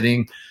hormones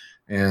hitting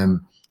and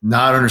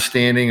not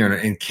understanding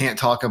and can't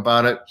talk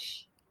about it,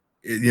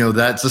 you know,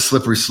 that's a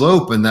slippery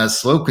slope, and that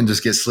slope can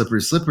just get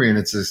slippery, and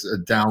it's a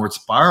downward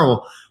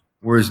spiral.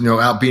 Whereas, you know,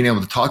 out being able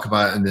to talk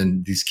about it, and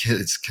then these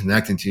kids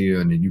connecting to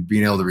you, and then you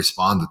being able to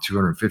respond to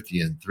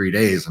 250 in 3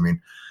 days. I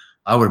mean,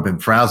 I would have been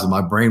frazzled.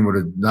 My brain would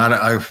have not.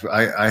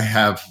 I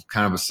have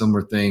kind of a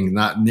similar thing,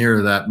 not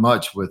near that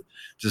much, with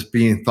just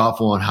being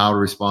thoughtful on how to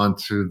respond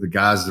to the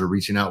guys that are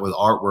reaching out with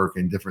artwork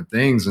and different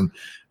things. And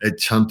it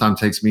sometimes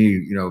takes me,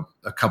 you know,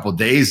 a couple of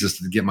days just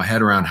to get my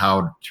head around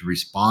how to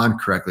respond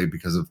correctly,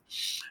 because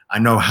I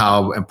know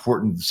how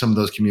important some of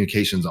those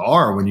communications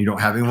are when you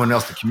don't have anyone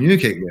else to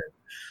communicate with.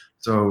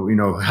 So, you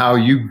know, how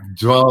you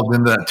dwelled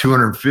into that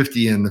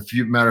 250 in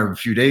the matter of a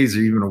few days or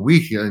even a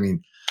week. I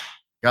mean,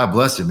 God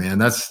bless you, man.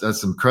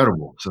 That's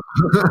incredible. So.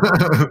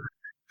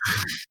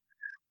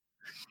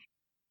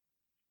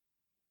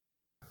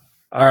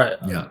 All right.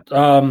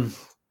 Yeah.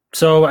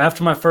 So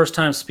after my first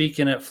time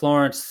speaking at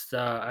Florence,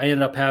 I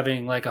ended up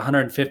having like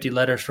 150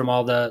 letters from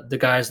all the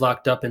guys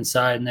locked up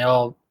inside, and they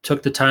all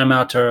took the time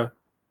out to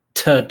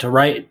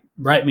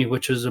write me,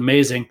 which was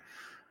amazing.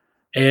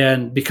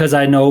 And because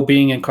I know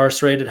being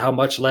incarcerated how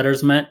much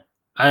letters meant,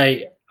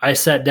 I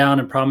sat down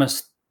and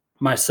promised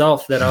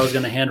myself that I was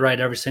going to handwrite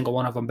every single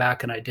one of them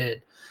back, and I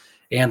did.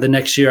 And the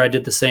next year I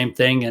did the same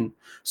thing. And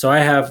so I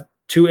have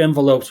 2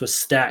 envelopes with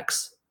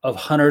stacks of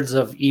hundreds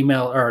of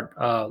email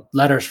or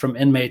letters from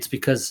inmates,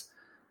 because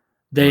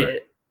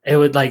it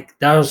would, like,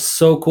 that was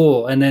so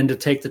cool. And then to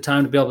take the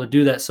time to be able to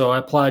do that. So I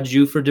applaud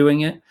you for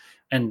doing it.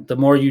 And the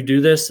more you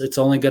do this, it's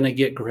only going to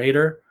get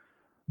greater.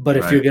 But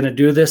if you're going to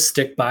do this,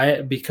 stick by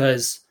it,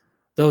 because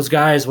those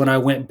guys, when I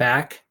went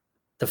back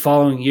the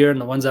following year, and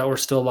the ones that were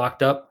still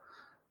locked up,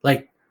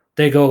 like,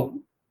 they go,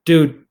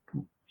 dude,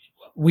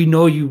 we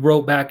know you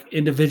wrote back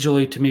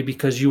individually to me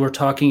because you were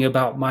talking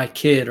about my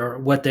kid or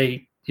what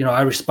they, you know,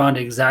 I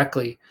responded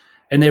exactly.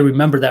 and they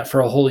remember that for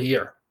a whole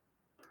year.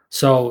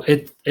 So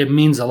it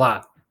means a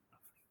lot.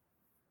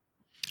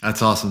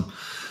 That's awesome.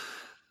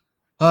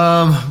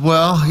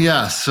 Well,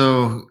 yeah.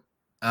 So,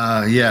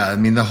 yeah, I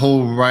mean, the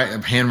whole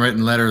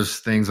handwritten letters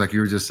things, like you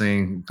were just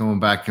saying, going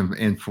back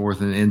and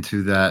forth and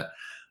into that,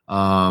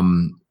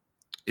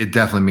 it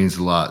definitely means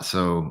a lot.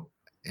 So,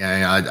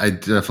 yeah, I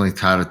definitely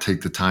try to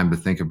take the time to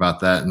think about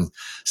that. And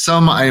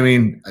I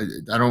mean,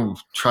 I don't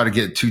try to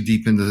get too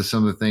deep into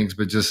some of the things,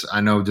 but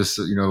I know just,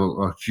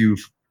 a few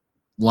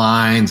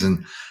lines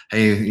and,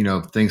 hey,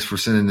 thanks for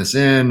sending this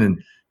in,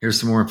 and here's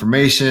some more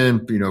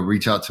information,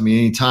 reach out to me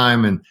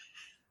anytime. And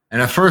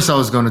at first I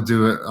was going to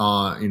do it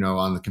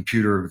on the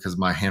computer because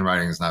my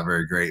handwriting is not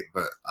very great,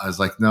 but I was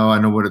like, no, I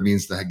know what it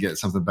means to get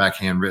something back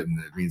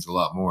handwritten. It means a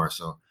lot more.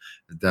 So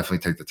I definitely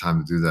take the time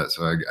to do that.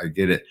 So I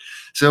get it.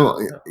 So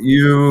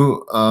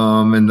you,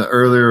 in the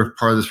earlier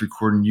part of this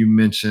recording, you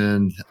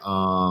mentioned,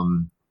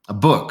 a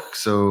book.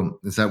 So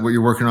is that what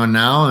you're working on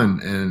now?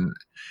 And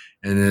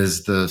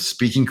is the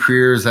speaking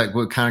career, is that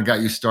what kind of got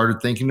you started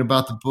thinking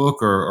about the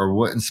book, or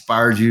what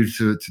inspired you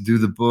to do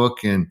the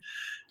book? And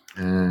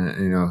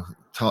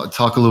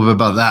talk a little bit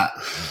about that.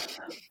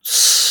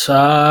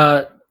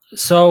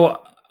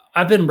 So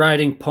I've been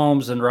writing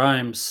poems and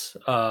rhymes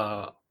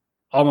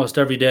almost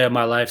every day of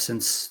my life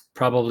since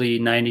probably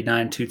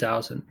 99,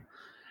 2000.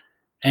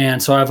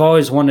 And so I've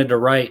always wanted to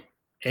write.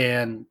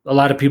 And a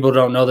lot of people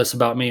don't know this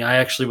about me. I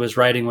actually was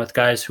writing with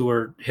guys who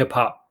were hip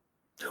hop,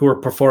 who were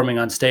performing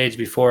on stage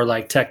before,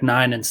 like Tech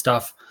Nine and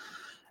stuff.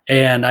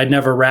 And I'd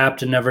never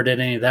rapped and never did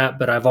any of that,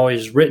 but I've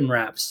always written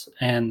raps,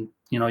 and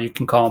you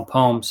can call them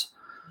poems.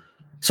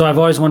 So I've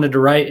always wanted to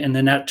write, and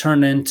then that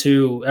turned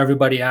into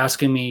everybody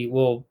asking me,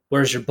 well,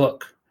 where's your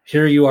book?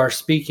 Here you are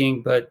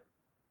speaking, but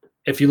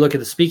if you look at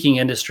the speaking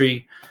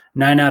industry,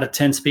 9 out of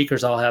 10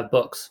 speakers all have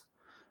books.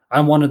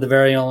 I'm one of the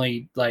very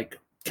only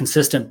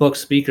consistent book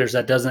speakers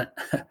that doesn't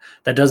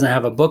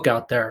have a book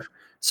out there.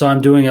 So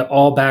I'm doing it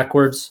all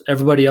backwards.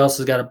 Everybody else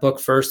has got a book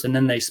first and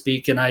then they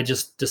speak, and I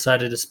just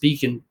decided to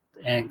speak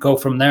and go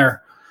from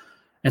there.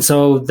 And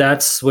so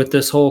that's with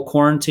this whole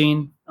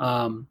quarantine.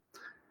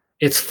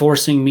 It's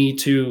forcing me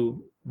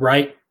to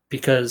write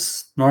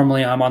because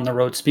normally I'm on the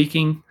road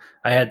speaking.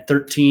 I had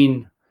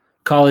 13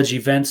 college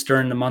events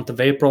during the month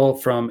of April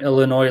from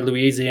Illinois,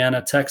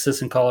 Louisiana,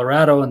 Texas, and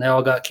Colorado, and they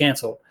all got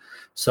canceled.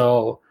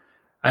 So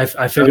I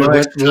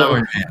figured,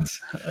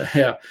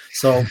 yeah.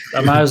 So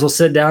I might as well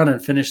sit down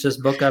and finish this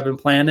book I've been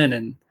planning,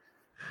 and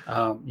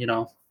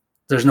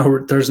there's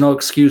no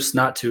excuse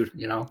not to.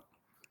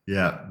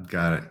 Yeah,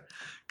 got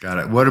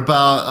it. What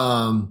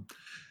about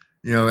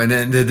and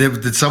then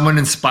did someone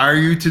inspire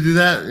you to do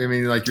that? I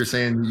mean, like you're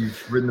saying,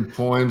 you've written the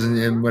poems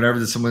and whatever.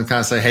 Did someone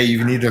kind of say, "Hey,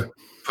 you need to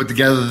put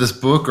together this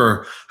book,"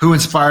 or who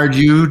inspired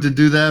you to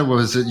do that?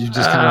 Was it you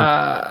just kind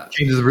of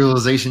came to the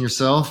realization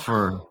yourself,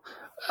 or?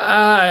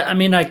 I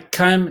mean, I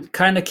kind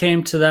of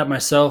came to that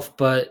myself,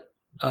 but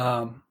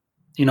our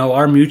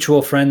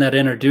mutual friend that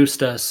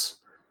introduced us,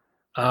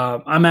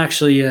 I'm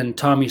actually in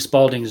Tommy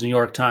Spalding's New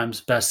York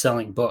Times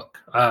best-selling book.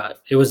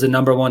 It was the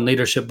 #1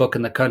 leadership book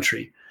in the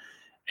country.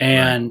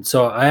 And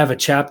so I have a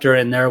chapter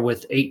in there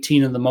with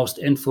 18 of the most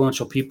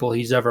influential people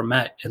he's ever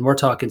met. And we're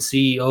talking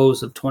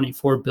CEOs of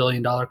 $24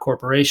 billion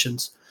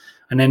corporations.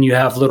 And then you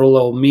have little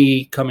old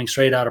me coming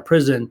straight out of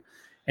prison,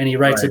 and he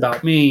writes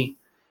about me.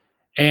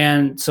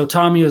 And so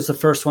Tommy was the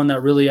first one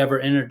that really ever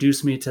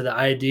introduced me to the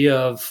idea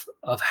of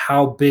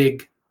how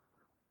big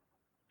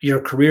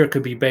your career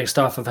could be based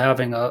off of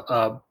having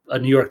a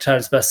New York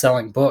Times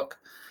best-selling book.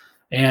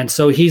 And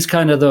so he's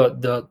kind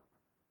of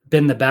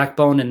been the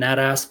backbone in that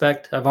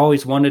aspect. I've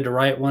always wanted to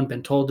write one,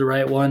 been told to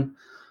write one,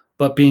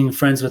 but being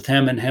friends with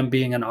him and him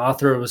being an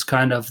author was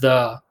kind of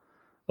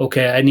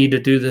okay, I need to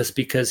do this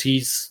because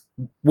he's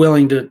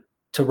willing to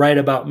write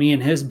about me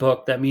in his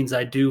book. That means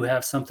I do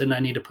have something I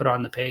need to put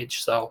on the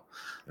page. So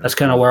that's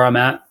kind of where I'm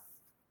at.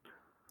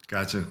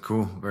 Gotcha.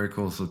 Cool. Very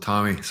cool. So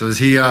Tommy, is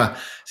he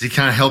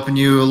kind of helping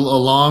you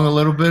along a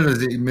little bit?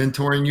 Is he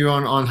mentoring you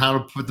on how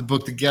to put the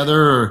book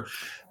together, or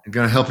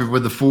going to help you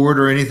with the forward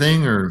or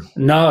anything? Or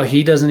no,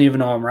 he doesn't even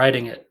know I'm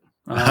writing it.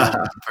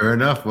 Fair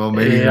enough. Well,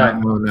 maybe you might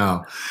know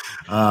now.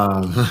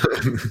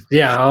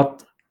 Yeah,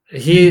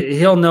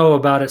 he'll know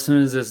about it as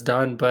soon as it's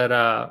done.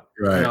 But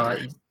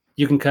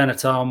you can kind of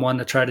tell I'm one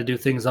to try to do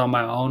things on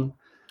my own.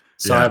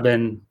 So I've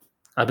been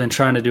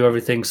trying to do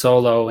everything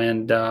solo,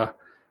 and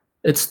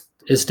it's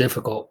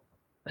difficult.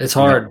 It's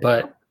hard,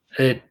 but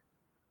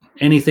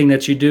anything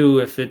that you do,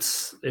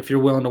 if you're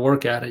willing to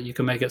work at it, you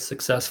can make it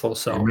successful.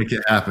 So you make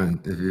it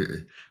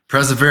happen.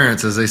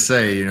 Perseverance, as they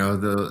say,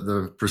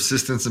 the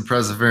persistence and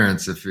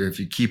perseverance. If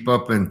you keep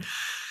up and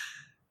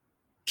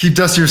keep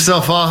dusting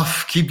yourself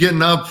off, keep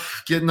getting up,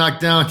 get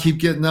knocked down, keep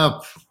getting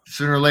up,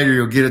 sooner or later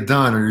you'll get it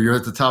done, or you're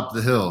at the top of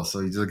the hill. So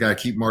you just got to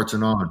keep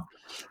marching on.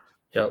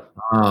 Yep.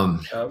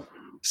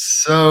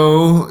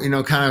 So, we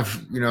kind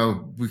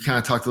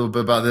of talked a little bit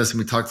about this, and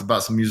we talked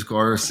about some musical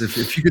artists.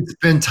 If you could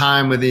spend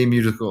time with a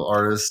musical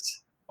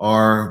artist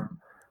or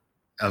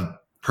a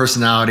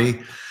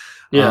personality,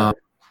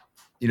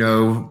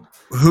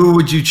 Who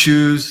would you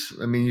choose?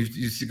 I mean,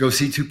 you go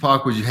see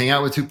Tupac. Would you hang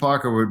out with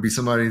Tupac, or would it be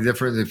somebody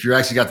different? If you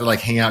actually got to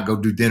like hang out, go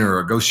do dinner,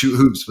 or go shoot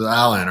hoops with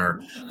Alan,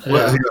 or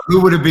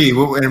who would it be?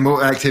 And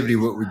what activity?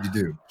 What would you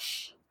do?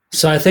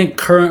 So I think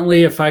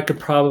currently, if I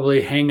could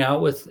probably hang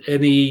out with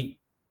any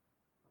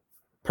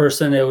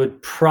person, it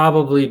would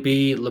probably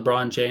be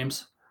LeBron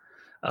James.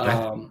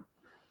 Okay.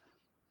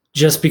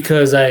 Just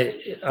because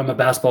I'm a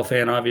basketball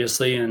fan,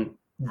 obviously,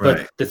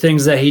 but the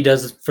things that he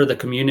does for the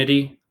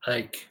community,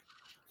 like.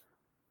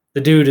 The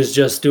dude is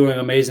just doing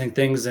amazing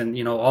things,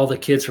 and all the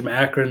kids from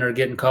Akron are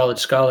getting college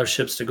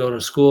scholarships to go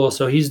to school.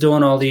 So he's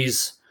doing all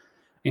these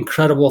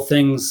incredible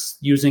things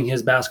using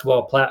his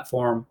basketball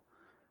platform,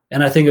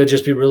 and I think it would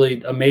just be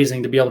really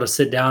amazing to be able to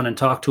sit down and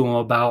talk to him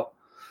about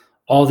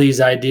all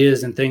these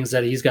ideas and things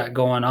that he's got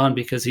going on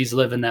because he's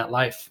living that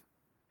life.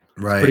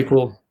 Right, pretty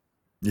cool.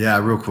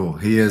 Yeah, real cool.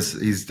 He is.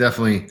 He's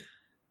definitely.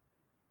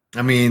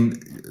 I mean,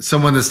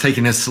 someone that's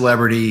taken his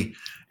celebrity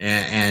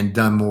and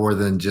done more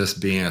than just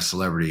being a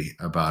celebrity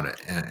about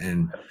it.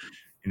 And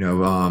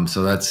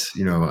so that's,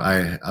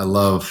 I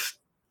love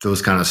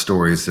those kind of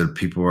stories that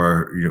people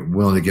are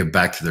willing to give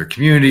back to their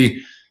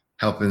community,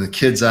 helping the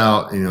kids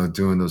out,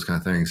 doing those kind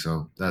of things.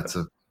 So that's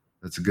a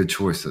good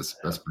choice.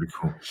 That's pretty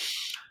cool.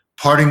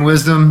 Parting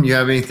wisdom, you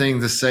have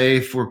anything to say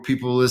for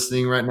people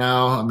listening right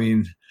now? I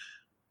mean,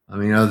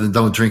 other than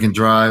don't drink and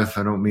drive,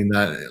 I don't mean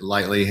that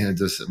lightly.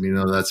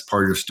 That's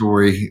part of your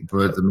story,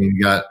 but you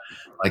got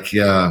like,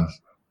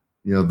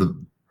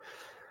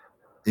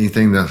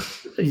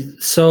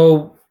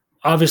 So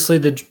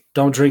obviously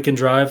don't drink and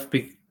drive,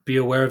 be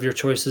aware of your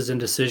choices and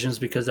decisions,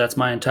 because that's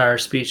my entire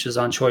speech is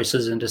on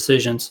choices and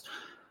decisions.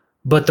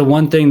 But the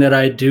one thing that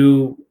I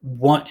do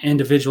want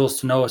individuals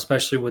to know,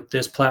 especially with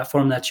this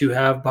platform that you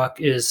have, Buck,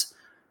 is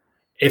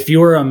if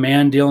you're a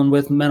man dealing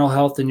with mental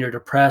health and you're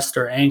depressed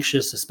or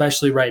anxious,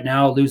 especially right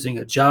now, losing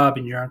a job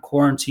and you're in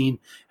quarantine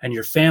and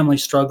your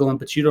family's struggling,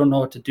 but you don't know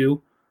what to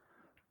do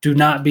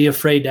not be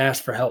afraid to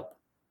ask for help.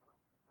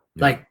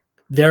 Yeah. Like,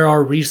 there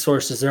are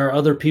resources, there are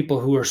other people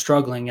who are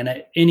struggling. And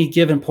at any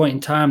given point in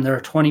time, there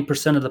are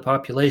 20% of the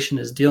population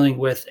is dealing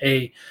with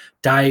a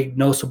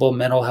diagnosable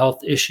mental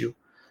health issue.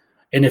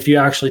 And if you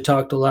actually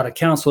talk to a lot of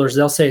counselors,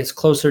 they'll say it's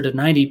closer to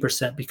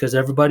 90% because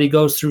everybody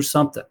goes through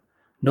something.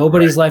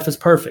 Nobody's life is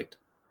perfect.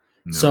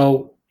 No.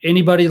 So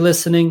anybody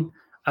listening,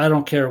 I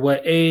don't care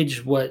what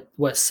age, what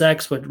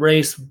sex, what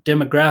race,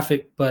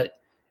 demographic, but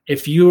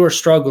if you are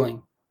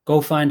struggling,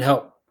 go find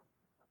help.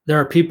 There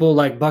are people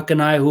like Buck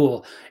and I who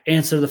will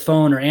answer the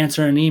phone or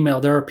answer an email.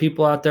 There are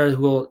people out there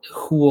who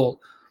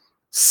will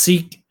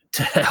seek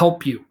to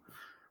help you.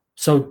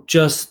 So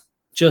just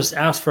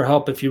ask for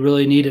help if you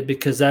really need it,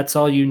 because that's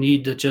all you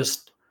need to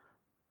just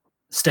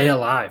stay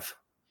alive.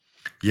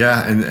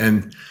 Yeah,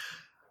 and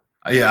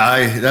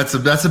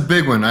that's a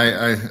big one.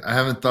 I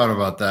haven't thought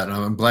about that, and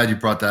I'm glad you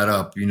brought that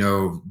up.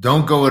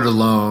 Don't go it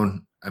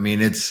alone. I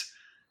mean, it's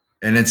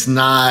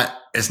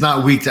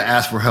not weak to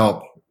ask for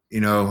help.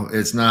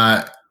 It's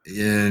not.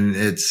 And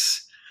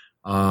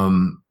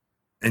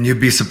and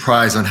you'd be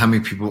surprised on how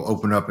many people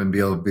open up and be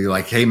able to be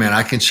like, hey man,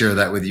 I can share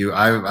that with you.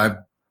 I've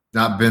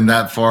not been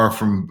that far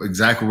from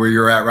exactly where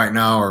you're at right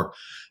now, or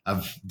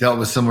I've dealt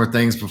with similar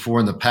things before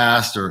in the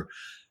past, or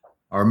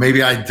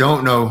maybe I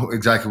don't know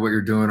exactly what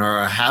you're doing, or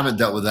I haven't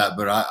dealt with that,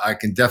 but I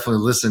can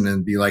definitely listen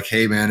and be like,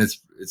 hey man,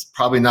 it's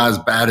probably not as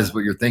bad as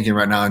what you're thinking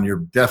right now. And you're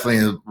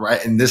definitely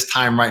right in this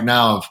time right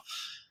now of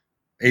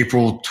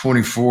April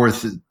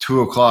 24th at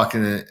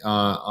 2:00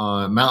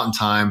 on Mountain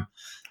Time,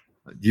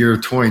 year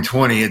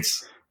 2020.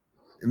 It's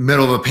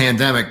middle of a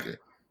pandemic.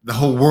 The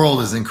whole world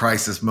is in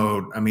crisis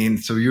mode. I mean,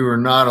 so you are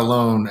not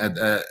alone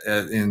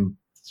in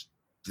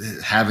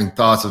having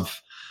thoughts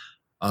of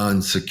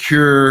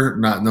unsecure,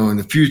 not knowing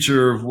the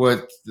future of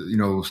what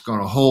is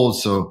going to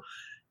hold. So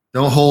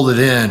don't hold it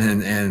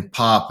in and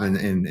pop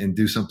and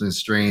do something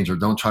strange, or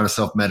don't try to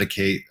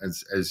self-medicate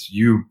as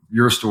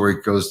your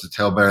story goes to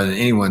tell better than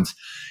anyone's.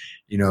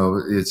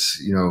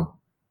 It's,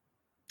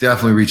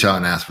 definitely reach out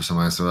and ask for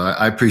somebody. So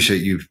I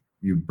appreciate you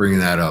bringing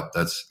that up.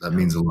 That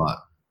means a lot.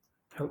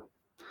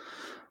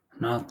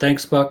 No,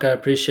 thanks, Buck. I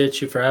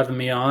appreciate you for having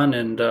me on,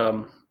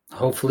 and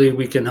hopefully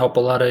we can help a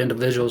lot of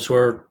individuals who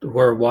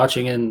are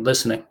watching and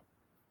listening.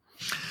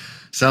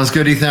 Sounds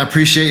good, Ethan. I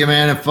appreciate you,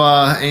 man. If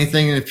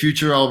anything in the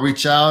future, I'll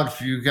reach out.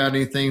 If you got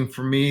anything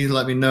for me,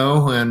 let me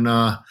know, and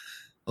I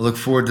look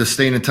forward to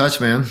staying in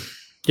touch, man.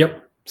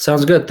 Yep.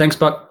 Sounds good. Thanks,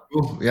 Buck.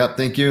 Cool. Yep.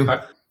 Thank you. All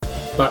right.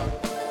 Bye.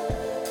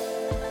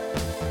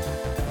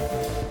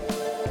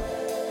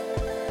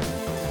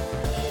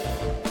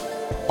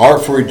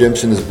 Art for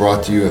Redemption is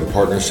brought to you in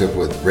partnership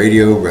with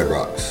Radio Red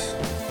Rocks.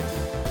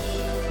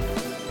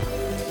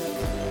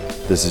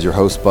 This is your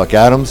host, Buck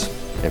Adams.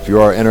 If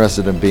you are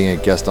interested in being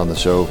a guest on the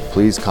show,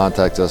 please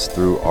contact us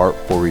through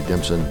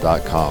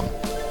artforredemption.com.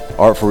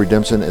 Art for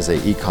Redemption is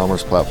an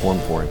e-commerce platform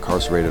for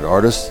incarcerated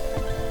artists.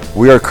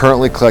 We are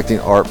currently collecting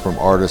art from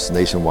artists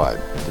nationwide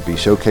to be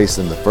showcased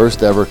in the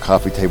first ever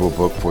coffee table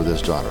book for this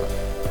genre.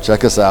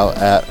 Check us out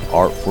at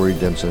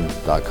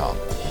artforredemption.com.